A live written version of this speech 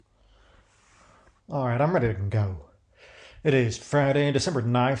All right, I'm ready to go. It is Friday, December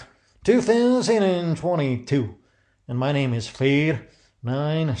 9th, 2022, and my name is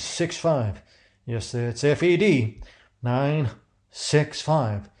Fed965. Yes, it's FED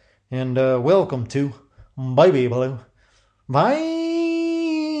 965. And welcome to Baby Blue Viber.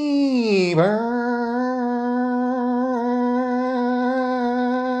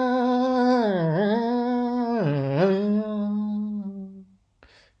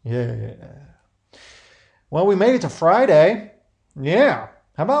 Yeah. Well, we made it to Friday. Yeah,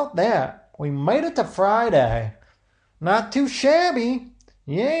 how about that? We made it to Friday. Not too shabby.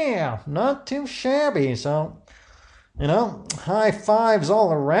 Yeah, not too shabby. So, high fives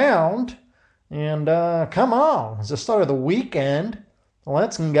all around. And come on, it's the start of the weekend.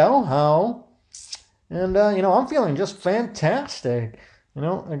 Let's go home. And, I'm feeling just fantastic. I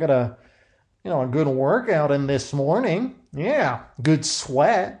got a good workout in this morning. Yeah, good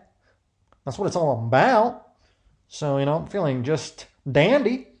sweat. That's what it's all about. So, I'm feeling just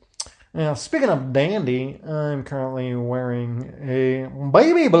dandy. Now, speaking of dandy, I'm currently wearing a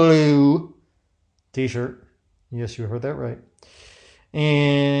baby blue t-shirt. Yes, you heard that right.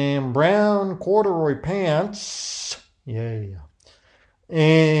 And brown corduroy pants. Yeah.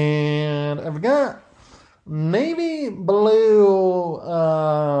 And I've got navy blue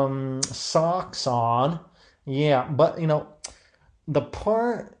socks on. Yeah, but, the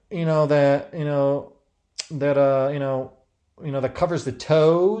part, that covers the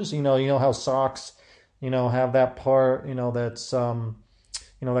toes. You know how socks, have that part, that's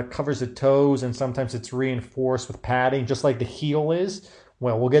that covers the toes, and sometimes it's reinforced with padding, just like the heel is.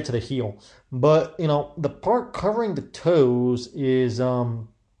 Well, we'll get to the heel, but the part covering the toes is, I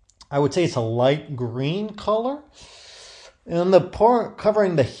would say it's a light green color, and the part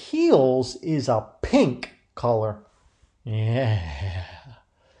covering the heels is a pink color. Yeah.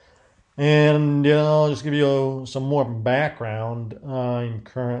 And, I'll just give you some more background. I'm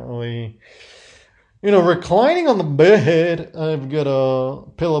currently, reclining on the bed. I've got a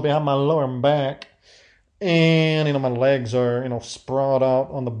pillow behind my lower back. And, my legs are, sprawled out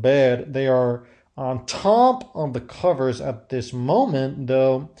on the bed. They are on top of the covers at this moment,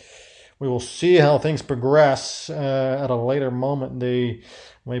 though. We will see how things progress at a later moment. They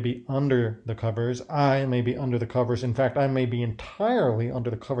may be under the covers. I may be under the covers. In fact, I may be entirely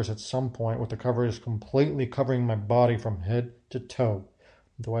under the covers at some point, with the covers completely covering my body from head to toe.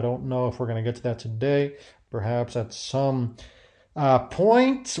 Though I don't know if we're going to get to that today. Perhaps at some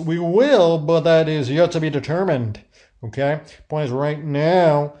point we will, but that is yet to be determined. Okay? Point is, right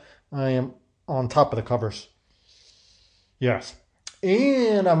now, I am on top of the covers. Yes.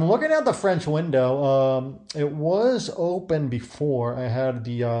 And I'm looking at the French window. It was open before. I had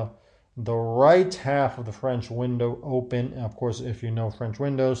the right half of the French window open. Of course, if you know French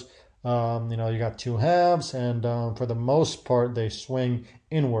windows, you got two halves, and for the most part, they swing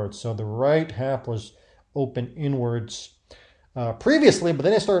inwards. So the right half was open inwards previously, but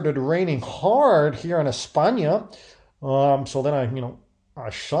then it started raining hard here in España. So then I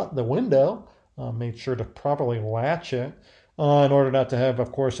shut the window, made sure to properly latch it. In order not to have,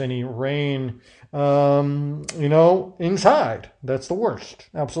 of course, any rain, inside. That's the worst.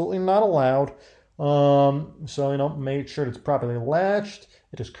 Absolutely not allowed. So, made sure it's properly latched.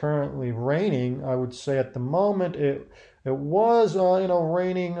 It is currently raining. I would say at the moment it was,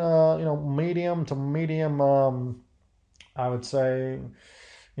 raining, medium to medium, I would say,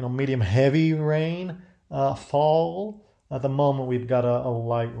 medium heavy rain, fall. At the moment, we've got a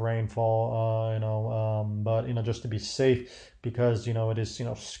light rainfall, but, just to be safe, because, it is,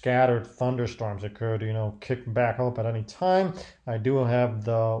 scattered thunderstorms occurred, kick back up at any time. I do have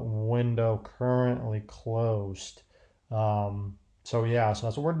the window currently closed. So that's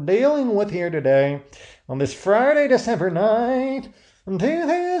what we're dealing with here today on this Friday, December 9th,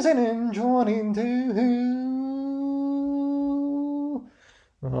 2022.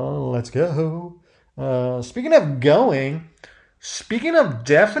 Let's go. Speaking of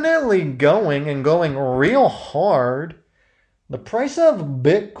definitely going and going real hard, the price of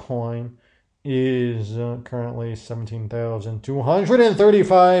Bitcoin is currently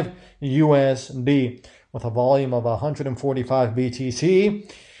 17,235 USD with a volume of 145 BTC.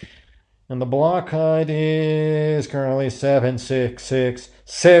 And the block height is currently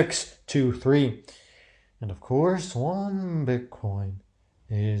 766623. And of course, one Bitcoin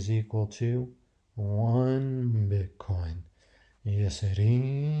is equal to one Bitcoin. Yes, it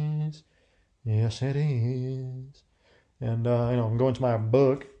is. Yes, it is. And, I'm going to my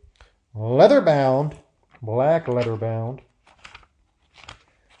book, leather bound, black leather bound.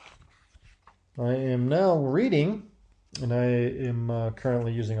 I am now reading, and I am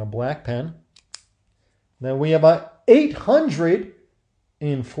currently using a black pen. Then we have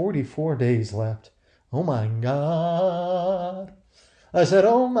 844 days left. Oh my God. I said,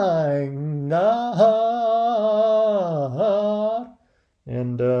 oh my God.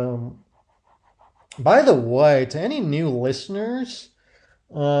 And by the way, to any new listeners,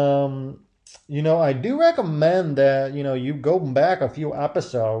 I do recommend that, you go back a few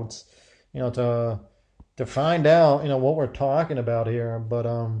episodes, to find out, what we're talking about here. But,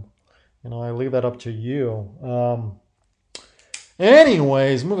 I leave that up to you.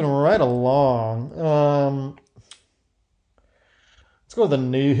 Anyways, moving right along. Let's go to the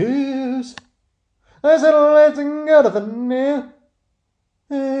news. I said, let's go to the news.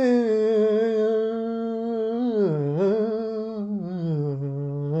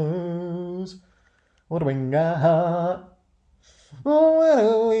 What do we got? What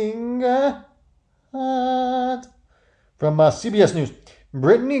do we got? From CBS News.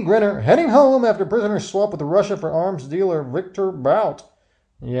 Brittney Griner heading home after prisoner swap with Russia for arms dealer Viktor Bout.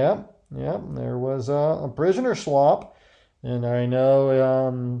 Yep, there was a prisoner swap. And I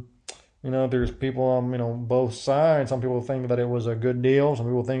know, there's people on, both sides. Some people think that it was a good deal. Some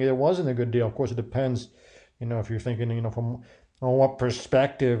people think it wasn't a good deal. Of course, it depends, if you're thinking, from what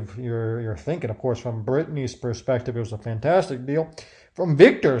perspective you're thinking. Of course, from Brittney's perspective, it was a fantastic deal. From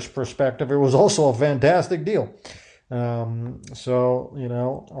Viktor's perspective, it was also a fantastic deal. So,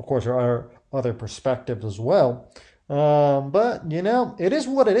 of course, there are other perspectives as well. But, it is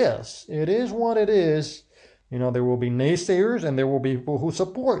what it is. It is what it is. There will be naysayers and there will be people who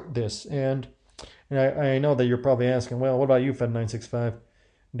support this. And I know that you're probably asking, well, what about you, Fed965?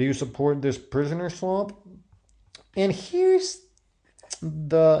 Do you support this prisoner swap? And here's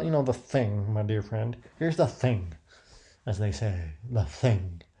the thing, my dear friend. Here's the thing, as they say, the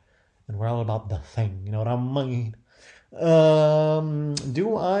thing. And we're all about the thing, you know what I mean?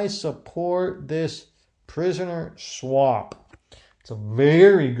 Do I support this prisoner swap? It's a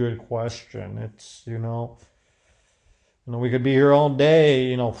very good question. It's, we could be here all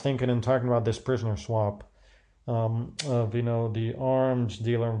day, thinking and talking about this prisoner swap of, the arms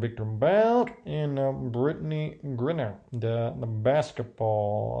dealer Viktor Bout and Brittney Griner, the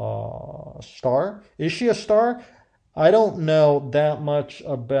basketball star. Is she a star? I don't know that much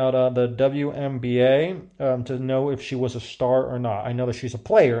about the WNBA to know if she was a star or not. I know that she's a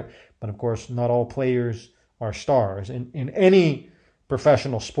player, but of course, not all players are stars in any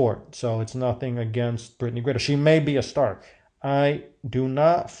professional sport. So it's nothing against Brittney Griner. She may be a star. I do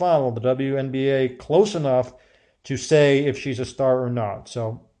not follow the WNBA close enough to say if she's a star or not.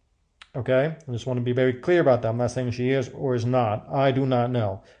 So, okay, I just want to be very clear about that. I'm not saying she is or is not. I do not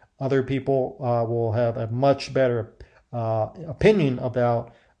know. Other people will have a much better opinion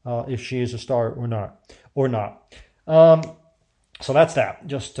about if she is a star or not. So that's that.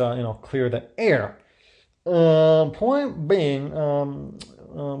 Just clear the air. Point being,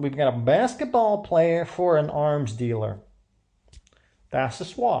 we've got a basketball player for an arms dealer. That's a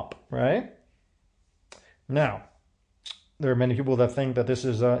swap, right? Now, there are many people that think that this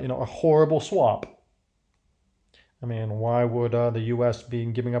is a horrible swap. I mean, why would the U.S. be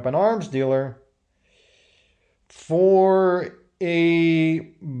giving up an arms dealer for a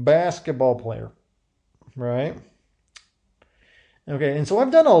basketball player, right? Okay, and so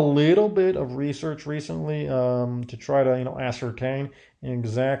I've done a little bit of research recently to try to ascertain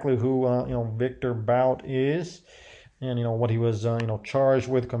exactly who Viktor Bout is, and what he was charged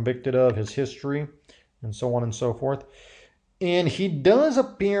with, convicted of, his history, and so on and so forth. And he does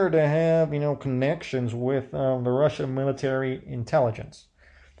appear to have connections with the Russian military intelligence.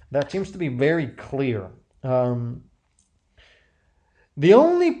 That seems to be very clear. The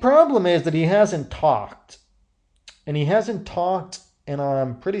only problem is that he hasn't talked. And he hasn't talked, and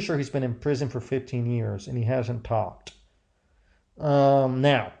I'm pretty sure he's been in prison for 15 years, and he hasn't talked.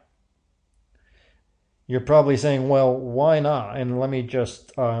 Now, you're probably saying, well, why not? And let me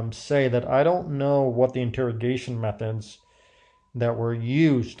just say that I don't know what the interrogation methods that were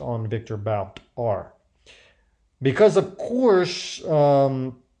used on Viktor Bout are. Because, of course,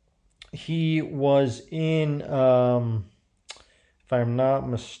 he was in... if I'm not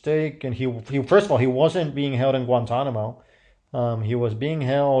mistaken, he first of all, he wasn't being held in Guantanamo. He was being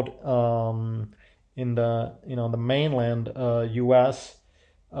held in the mainland U.S.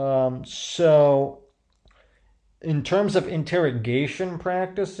 So in terms of interrogation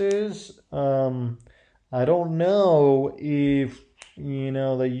practices, I don't know if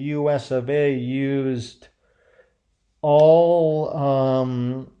the U.S. of A. used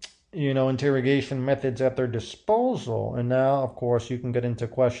all interrogation methods at their disposal. And now, of course, you can get into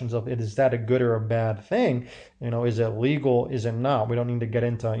questions of, is that a good or a bad thing? Is it legal? Is it not? We don't need to get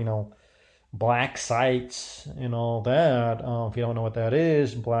into, black sites and all that. If you don't know what that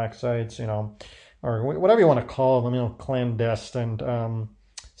is, black sites, or whatever you want to call them, clandestine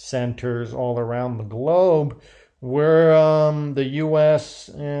centers all around the globe where the U.S.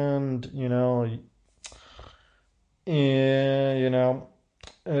 and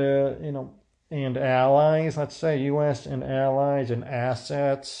and allies, let's say U.S. and allies and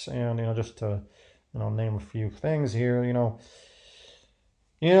assets, and just to name a few things here,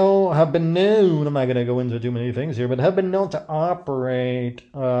 have been known. I'm not going to go into too many things here, but have been known to operate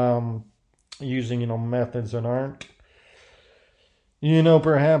using methods that aren't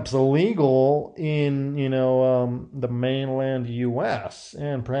perhaps illegal in the mainland U.S.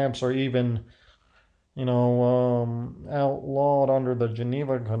 and perhaps are even outlawed under the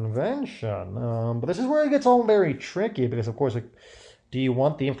Geneva Convention. But this is where it gets all very tricky because, of course, do you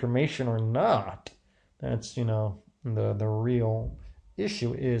want the information or not? That's, the real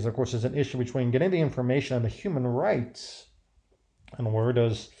issue is, of course, there's an issue between getting the information and the human rights. And where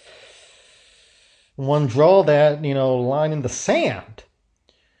does one draw that, line in the sand?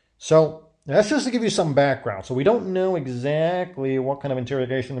 So that's just to give you some background. So we don't know exactly what kind of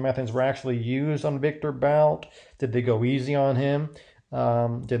interrogation methods were actually used on Viktor Bout. Did they go easy on him?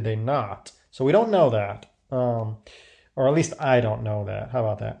 Did they not? So we don't know that. Or at least I don't know that. How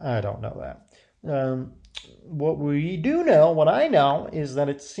about that? I don't know that. What we do know, what I know, is that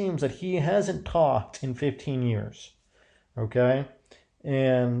it seems that he hasn't talked in 15 years. Okay?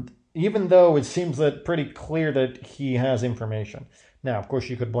 And even though it seems that pretty clear that he has information. Now, of course,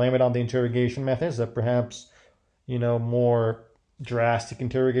 you could blame it on the interrogation methods, that perhaps, more drastic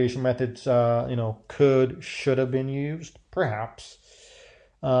interrogation methods, should have been used, perhaps.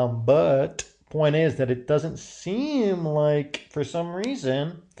 But point is that it doesn't seem like, for some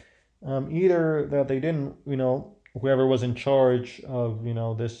reason, either that they didn't, whoever was in charge of,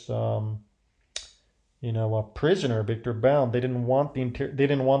 this, a prisoner, Viktor Bout, they didn't want the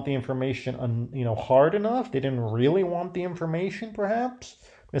information, hard enough. They didn't really want the information, perhaps,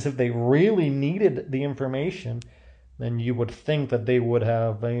 because if they really needed the information, then you would think that they would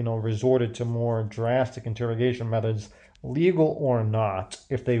have, resorted to more drastic interrogation methods, legal or not,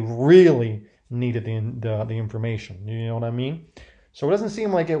 if they really needed the information. You know what I mean? So it doesn't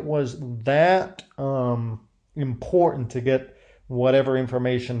seem like it was that important to get whatever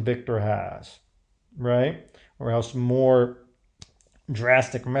information Viktor has. Right? Or else more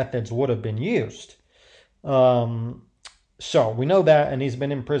drastic methods would have been used. So we know that, and he's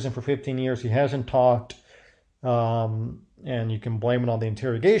been in prison for 15 years. He hasn't talked. And you can blame it on the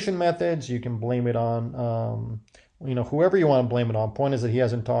interrogation methods. You can blame it on, whoever you want to blame it on. Point is that he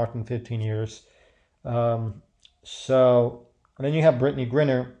hasn't talked in 15 years. So, and then you have Brittney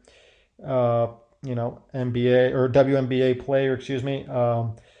Griner, NBA or WNBA player,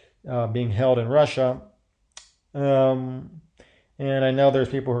 being held in Russia. And I know there's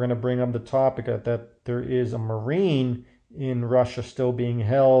people who are going to bring up the topic that there is a Marine in Russia still being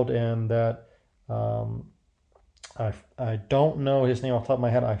held, and that I don't know his name off the top of my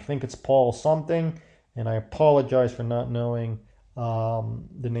head. I think it's Paul something, and I apologize for not knowing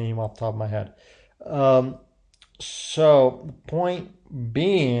the name off the top of my head. So the point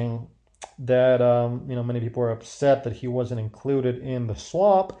being that many people are upset that he wasn't included in the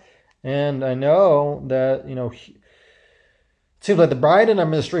swap. And I know that, it seems like the Biden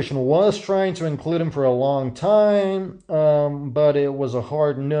administration was trying to include him for a long time, but it was a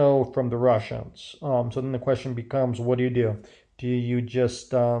hard no from the Russians. So then the question becomes, what do you do? Do you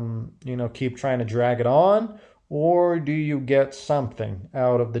just, keep trying to drag it on, or do you get something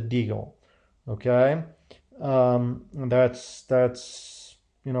out of the deal? Okay? That's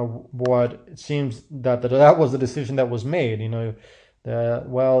what it seems that was the decision that was made, you get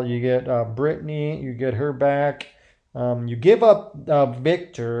Brittney, you get her back, you give up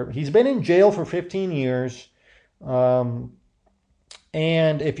Viktor. He's been in jail for 15 years, and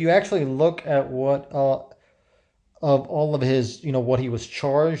if you actually look at what of all of his, what he was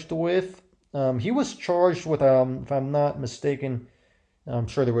charged with, he was charged with, if I'm not mistaken, I'm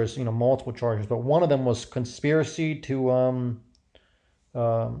sure there was multiple charges, but one of them was conspiracy to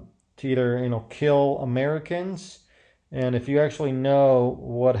either kill Americans. And if you actually know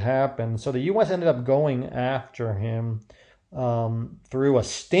what happened, so the U.S. ended up going after him through a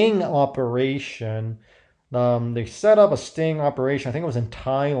sting operation. They set up a sting operation. I think it was in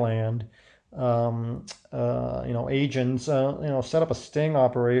Thailand. Agents, set up a sting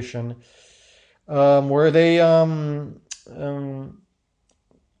operation where they,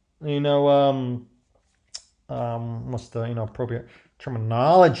 what's the appropriate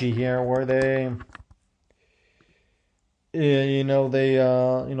terminology here? Where they took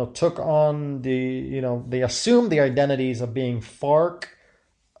on they assumed the identities of being FARC,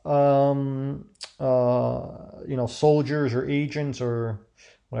 soldiers or agents or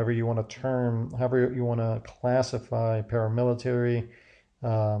whatever you want to term, however you want to classify paramilitary,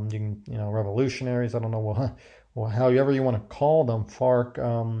 revolutionaries. I don't know however you want to call them, FARC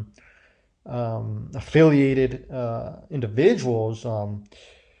affiliated individuals.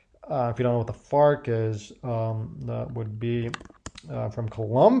 If you don't know what the FARC is, that would be from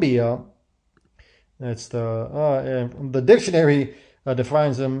Colombia. It's the dictionary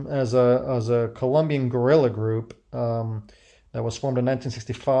defines them as a Colombian guerrilla group that was formed in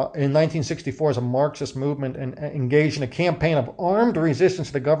 1964 as a Marxist movement and engaged in a campaign of armed resistance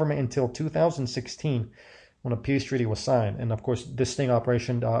to the government until 2016 when a peace treaty was signed. And of course, this sting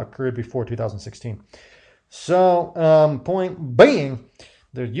operation occurred before 2016. So, point being,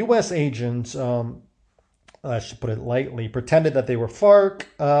 the U.S. agents, I should put it lightly, pretended that they were FARC,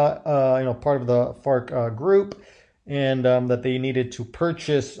 part of the FARC group, and that they needed to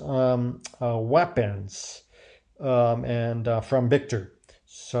purchase weapons from Viktor.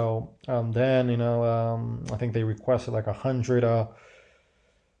 So then, I think they requested like 100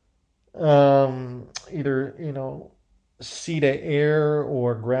 either, sea-to-air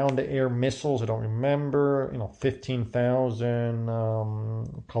or ground-to-air missiles. I don't remember. 15,000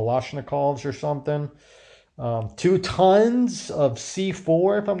 Kalashnikovs or something. 2 tons of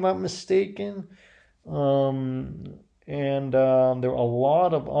C4, if I'm not mistaken. And there were a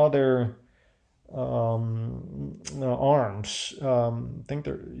lot of other arms. I think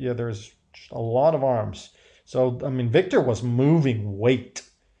there's a lot of arms. So, I mean, Viktor was moving weight.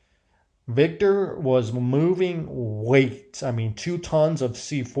 I mean, 2 tons of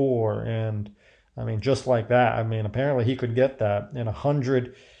C4, and I mean, just like that. I mean, apparently he could get that in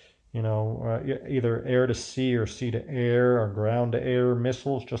 100, either air to sea or sea to air or ground to air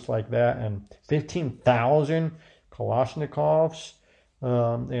missiles, just like that, and 15,000 Kalashnikovs,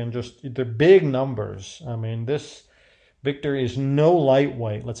 and just the big numbers. I mean, this Viktor is no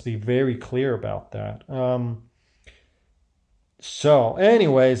lightweight. Let's be very clear about that. So,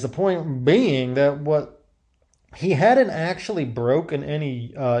 anyways, the point being that he hadn't actually broken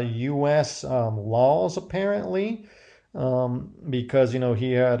any U.S. laws, apparently, because,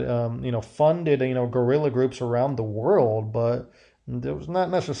 he had, funded, guerrilla groups around the world, but it was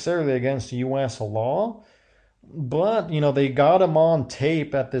not necessarily against U.S. law. But, they got him on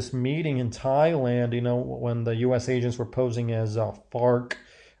tape at this meeting in Thailand, when the U.S. agents were posing as FARC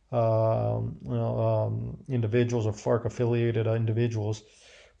individuals or FARC affiliated individuals,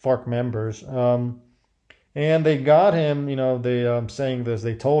 FARC members. And they got him, they saying this,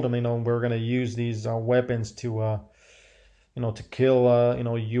 they told him, we're going to use these weapons to, to kill,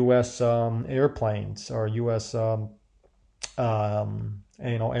 U.S. airplanes or U.S.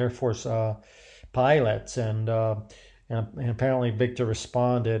 Air Force pilots. And apparently Viktor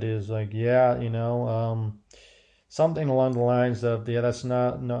responded is like, something along the lines of, that's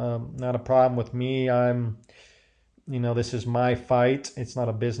not a problem with me. This is my fight. It's not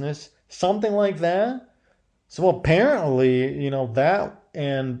a business. Something like that. So apparently, that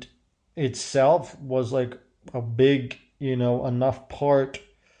and itself was like a big, enough part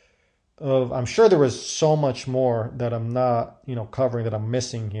of, I'm sure there was so much more that I'm not, covering, that I'm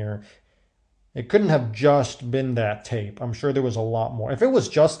missing here. It couldn't have just been that tape. I'm sure there was a lot more. If it was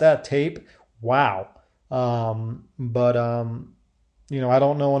just that tape, wow. But I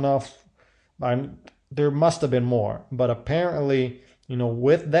don't know enough. There must have been more, but apparently,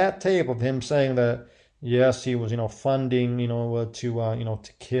 with that tape of him saying that, yes, he was, funding,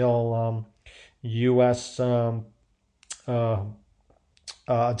 to kill, U.S., to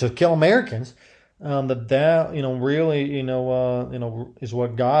kill Americans, that really, is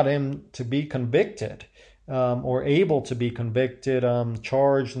what got him to be convicted. Or able to be convicted,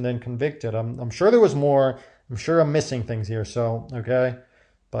 charged, and then convicted. I'm sure there was more. I'm sure I'm missing things here. So, okay.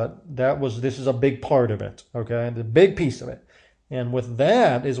 But this is a big part of it. Okay. The big piece of it. And with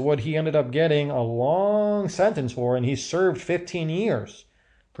that is what he ended up getting a long sentence for. And he served 15 years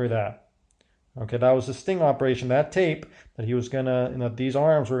for that. Okay. That was the sting operation. That tape that he was going to, these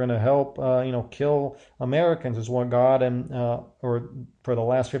arms were going to help, kill Americans is what got him, or for the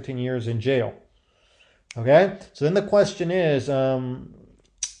last 15 years in jail. Okay, so then the question is, so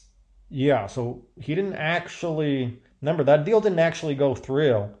he didn't actually, remember, that deal didn't actually go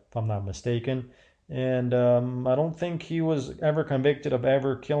through, if I'm not mistaken, and I don't think he was ever convicted of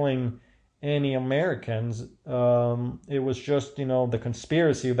ever killing any Americans. It was just, the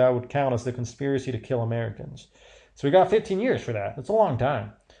conspiracy, that would count as the conspiracy to kill Americans. So he got 15 years for that. That's a long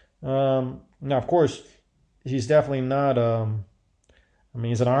time. Now, of course, he's definitely not. I mean,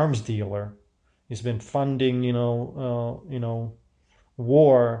 he's an arms dealer. He's been funding,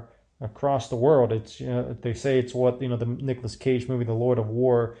 war across the world. It's they say it's what the Nicolas Cage movie, The Lord of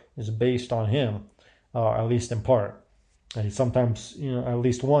War, is based on him, at least in part. And he sometimes, at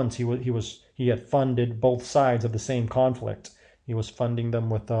least once, he had funded both sides of the same conflict. He was funding them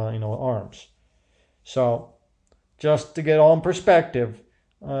with arms. So just to get all in perspective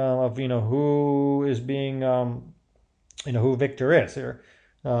of who is being who Viktor is here.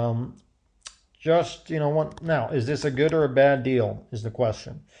 Just now, is this a good or a bad deal is the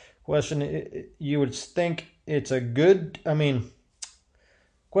question. You would think it's a good. I mean,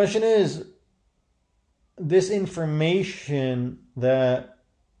 question is, this information that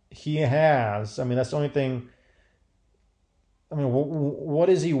he has, I mean, that's the only thing. I mean, what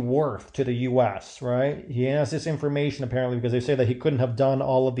is he worth to the U.S., right? He has this information apparently because they say that he couldn't have done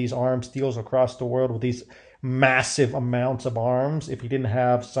all of these arms deals across the world with these massive amounts of arms if he didn't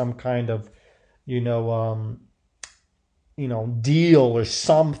have some kind of, deal or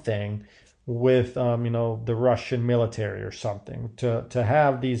something with, the Russian military or something to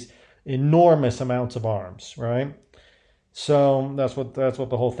have these enormous amounts of arms, right? So that's what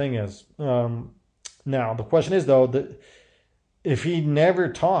the whole thing is. Now the question is though that if he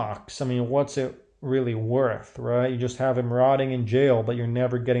never talks, I mean, what's it really worth, right? You just have him rotting in jail, but you're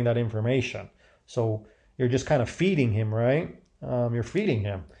never getting that information. So you're just kind of feeding him, right? You're feeding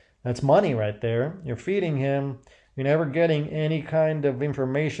him. That's money right there. You're feeding him. You're never getting any kind of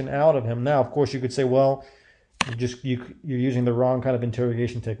information out of him. Now, of course, you could say, well, you're using the wrong kind of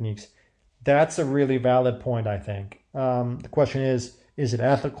interrogation techniques. That's a really valid point, I think. The question is it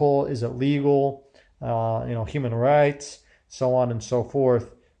ethical? Is it legal? Human rights, so on and so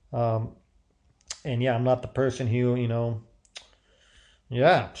forth. And yeah, I'm not the person who,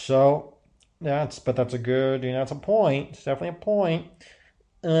 so that's a good, that's a point. It's definitely a point.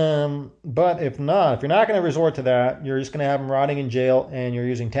 But if you're not going to resort to that, you're just going to have him rotting in jail and you're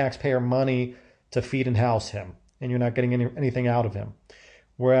using taxpayer money to feed and house him and you're not getting anything out of him.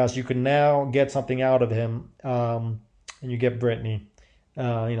 Whereas you can now get something out of him, and you get Brittney,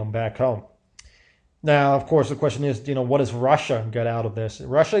 back home. Now, of course, the question is, what does Russia get out of this?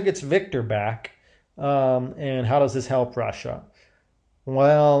 Russia gets Viktor back, and how does this help Russia?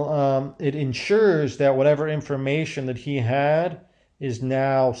 Well, it ensures that whatever information that he had is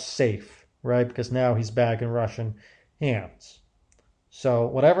now safe, right? Because now he's back in Russian hands. So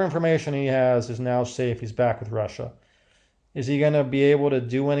whatever information he has is now safe. He's back with Russia. Is he going to be able to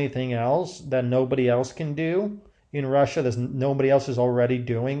do anything else that nobody else can do in Russia that nobody else is already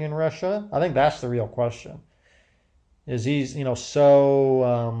doing in Russia? I think that's the real question. Is he,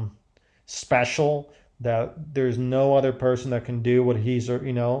 so special that there's no other person that can do what he's,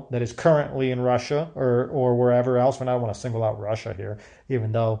 that is currently in Russia or wherever else? And I don't want to single out Russia here,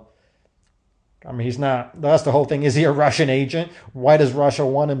 even though, I mean, he's not, that's the whole thing. Is he a Russian agent? Why does Russia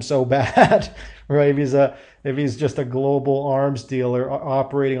want him so bad? Right? If he's just a global arms dealer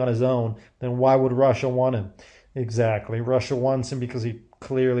operating on his own, then why would Russia want him? Exactly. Russia wants him because he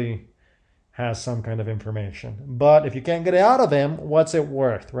clearly has some kind of information. But if you can't get it out of him, what's it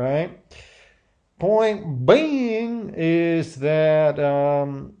worth, right? Point being is that,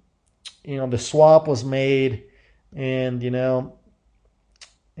 the swap was made and,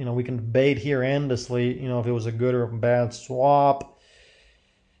 we can debate here endlessly, if it was a good or a bad swap.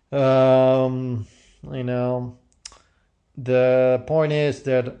 The point is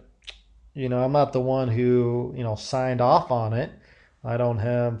that, I'm not the one who, signed off on it. I don't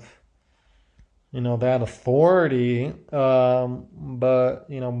have, that authority. But,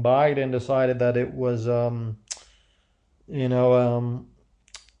 Biden decided that it was, a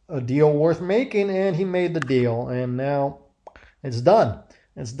deal worth making, and he made the deal. And now it's done.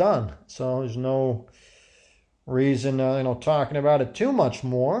 It's done. So there's no reason, talking about it too much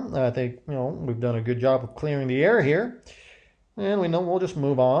more. I think, we've done a good job of clearing the air here. And we know we'll just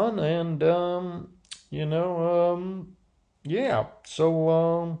move on. And, yeah.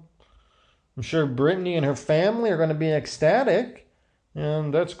 So, I'm sure Brittney and her family are going to be ecstatic.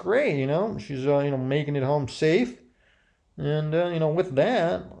 And that's great, She's, making it home safe. And, with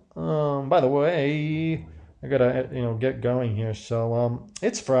that, by the way, I gotta, get going here. So,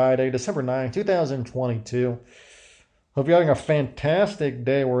 it's Friday, December 9th, 2022. Hope you're having a fantastic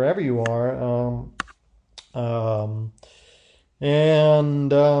day wherever you are.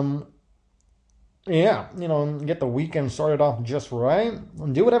 Yeah, get the weekend started off just right.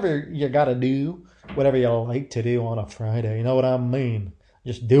 Do whatever you gotta do, whatever you like to do on a Friday. You know what I mean?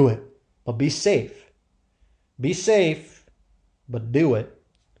 Just do it. But be safe. Be safe, but do it.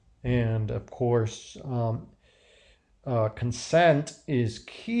 And of course, consent is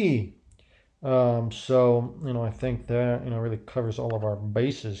key. So, I think that, really covers all of our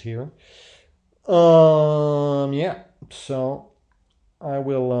bases here. Yeah. So I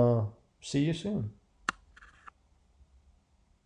will see you soon.